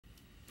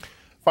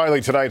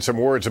Finally tonight, some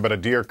words about a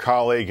dear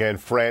colleague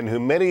and friend who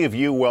many of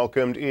you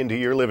welcomed into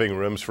your living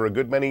rooms for a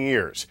good many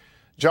years.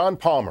 John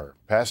Palmer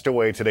passed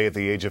away today at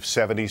the age of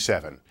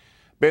 77.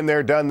 Been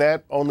there, done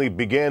that only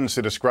begins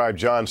to describe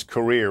John's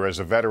career as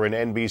a veteran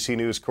NBC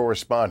News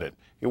correspondent.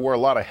 He wore a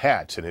lot of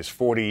hats in his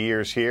 40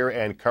 years here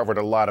and covered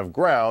a lot of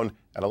ground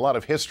and a lot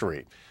of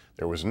history.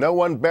 There was no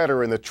one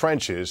better in the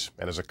trenches,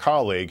 and as a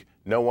colleague,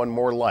 no one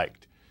more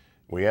liked.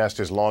 We asked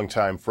his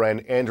longtime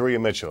friend Andrea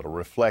Mitchell to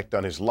reflect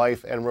on his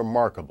life and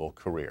remarkable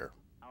career.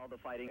 The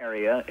fighting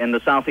area in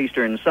the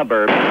southeastern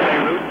suburbs of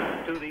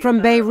Beirut.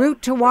 From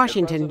Beirut to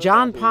Washington,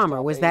 John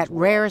Palmer was that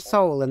rare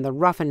soul in the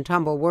rough and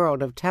tumble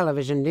world of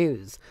television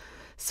news.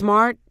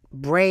 Smart,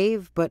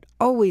 brave, but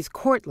always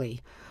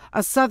courtly.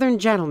 A Southern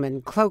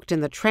gentleman cloaked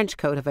in the trench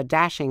coat of a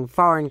dashing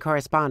foreign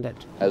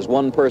correspondent. As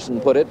one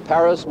person put it,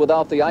 Paris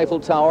without the Eiffel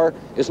Tower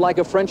is like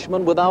a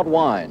Frenchman without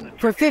wine.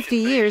 For 50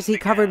 years, he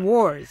covered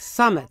wars,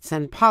 summits,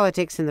 and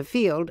politics in the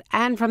field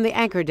and from the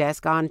anchor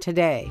desk on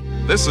Today.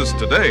 This is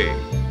Today.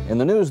 In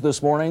the news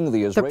this morning,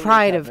 the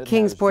pride of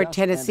Kingsport,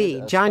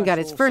 Tennessee, John got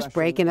his first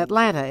break in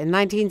Atlanta in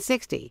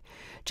 1960.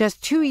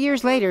 Just 2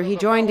 years later, he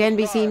joined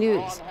NBC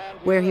News,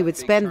 where he would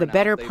spend the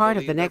better part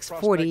of the next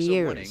 40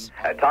 years.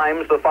 At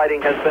times, the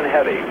fighting has been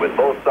heavy, with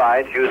both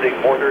sides using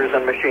mortars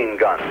and machine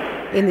guns.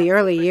 In the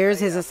early years,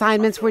 his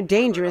assignments were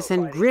dangerous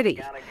and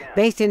gritty,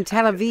 based in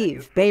Tel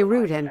Aviv,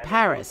 Beirut, and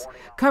Paris,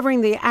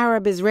 covering the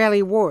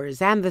Arab-Israeli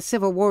wars and the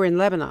civil war in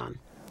Lebanon.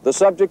 The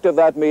subject of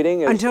that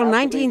meeting is until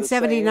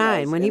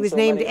 1979, when he was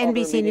named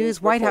NBC News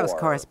White House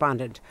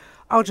correspondent,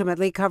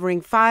 ultimately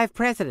covering 5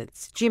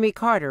 presidents: Jimmy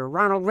Carter,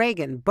 Ronald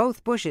Reagan,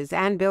 both Bushes,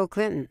 and Bill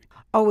Clinton.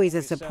 Always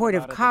a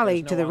supportive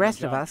colleague to the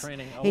rest of us,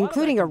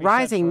 including a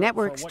rising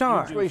network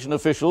star.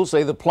 Officials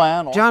say the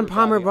plan. John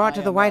Palmer brought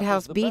to the White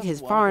House beat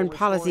his foreign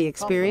policy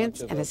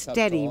experience and a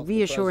steady,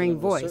 reassuring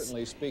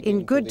voice,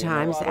 in good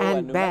times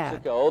and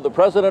bad. The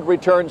president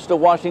returns to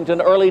Washington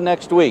early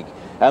next week,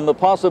 and the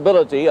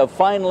possibility of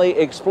finally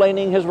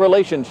explaining his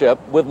relationship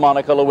with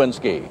Monica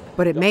Lewinsky.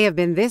 But it may have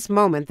been this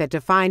moment that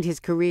defined his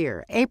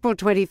career, April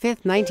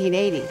 25th,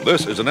 1980.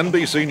 This is an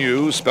NBC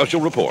News special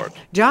report.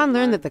 John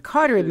learned that the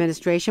Carter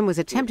administration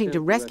was attempting to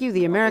rescue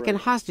the American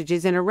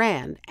hostages in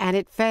Iran, and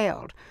it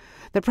failed.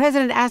 The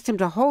president asked him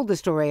to hold the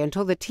story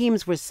until the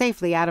teams were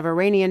safely out of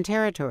Iranian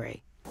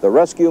territory. The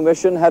rescue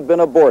mission had been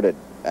aborted,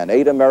 and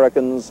 8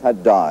 Americans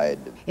had died.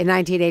 In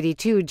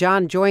 1982,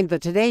 John joined the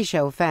Today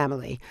Show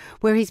family,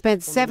 where he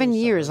spent 7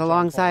 years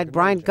alongside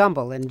Bryant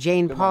Gumbel and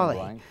Jane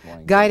Pauley,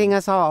 guiding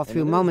us all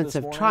through moments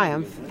of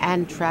triumph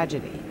and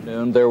tragedy.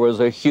 There was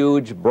a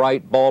huge,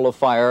 bright ball of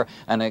fire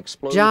and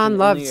explosion. John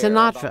loved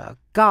Sinatra,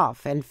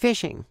 golf, and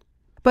fishing.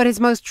 But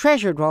his most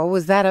treasured role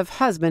was that of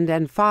husband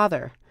and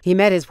father. He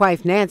met his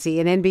wife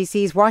Nancy in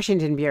NBC's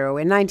Washington bureau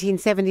in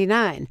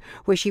 1979,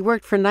 where she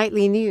worked for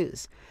Nightly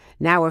News.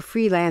 Now a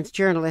freelance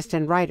journalist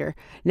and writer,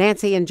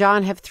 Nancy and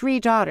John have 3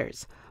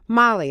 daughters: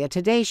 Molly, a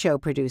Today Show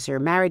producer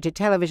married to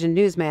television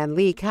newsman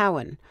Lee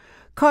Cowan;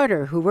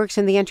 Carter, who works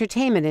in the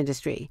entertainment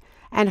industry;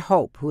 and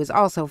Hope, who is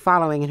also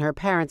following in her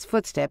parents'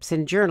 footsteps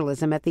in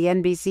journalism at the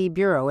NBC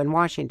bureau in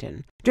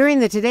Washington.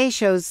 During the Today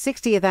Show's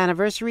 60th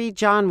anniversary,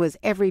 John was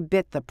every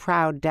bit the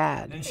proud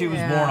dad. And she was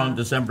born on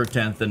December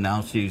 10th, and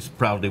now she's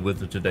proudly with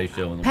the Today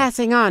Show.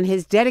 Passing on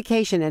his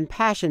dedication and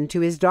passion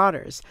to his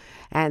daughters,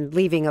 and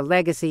leaving a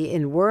legacy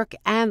in work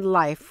and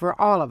life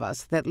for all of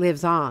us that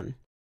lives on.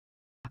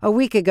 A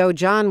week ago,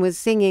 John was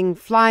singing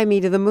 "Fly Me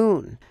to the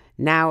Moon."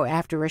 Now,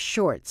 after a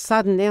short,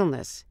 sudden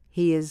illness,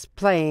 he is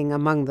playing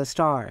among the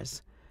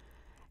stars.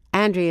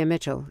 Andrea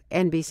Mitchell,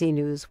 NBC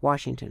News,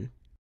 Washington.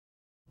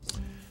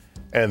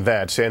 And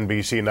that's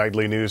NBC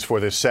Nightly News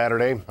for this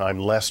Saturday. I'm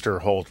Lester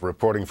Holt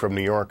reporting from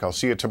New York. I'll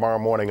see you tomorrow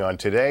morning on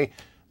Today,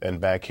 then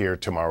back here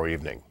tomorrow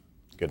evening.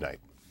 Good night.